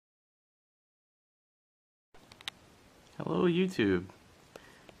Hello YouTube.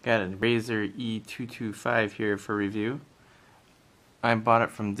 Got a Razor E225 here for review. I bought it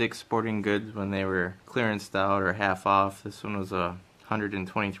from Dick's Sporting Goods when they were clearanced out or half off. This one was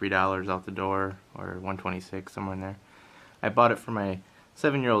 $123 out the door, or $126, somewhere in there. I bought it for my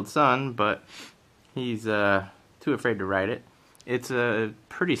 7-year-old son, but he's too afraid to ride it. It's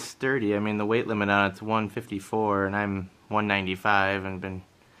pretty sturdy. I mean, the weight limit on it's 154 and I'm 195 and been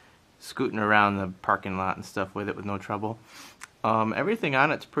scooting around the parking lot and stuff with it with no trouble. Everything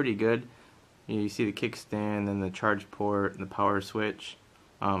on it's pretty good. You see the kickstand and the charge port and the power switch.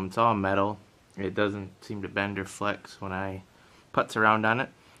 It's all metal. It doesn't seem to bend or flex when I putz around on it.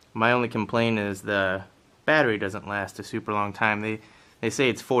 My only complaint is the battery doesn't last a super long time. They say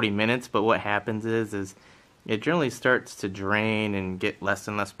it's 40 minutes, but what happens is it generally starts to drain and get less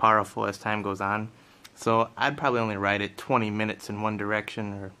and less powerful as time goes on. So I'd probably only ride it 20 minutes in one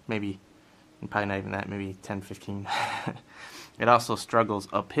direction, or maybe, probably not even that, maybe 10, 15. It also struggles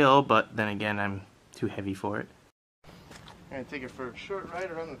uphill, but then again, I'm too heavy for it. I'm going to take it for a short ride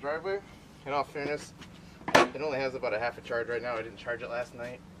around the driveway. In all fairness, it only has about a half a charge right now. I didn't charge it last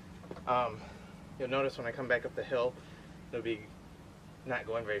night. You'll notice when I come back up the hill, it'll be not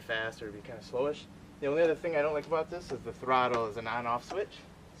going very fast, or it'll be kind of slowish. The only other thing I don't like about this is the throttle is an on-off switch,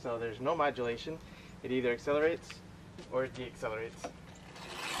 so there's no modulation. It either accelerates or it deaccelerates.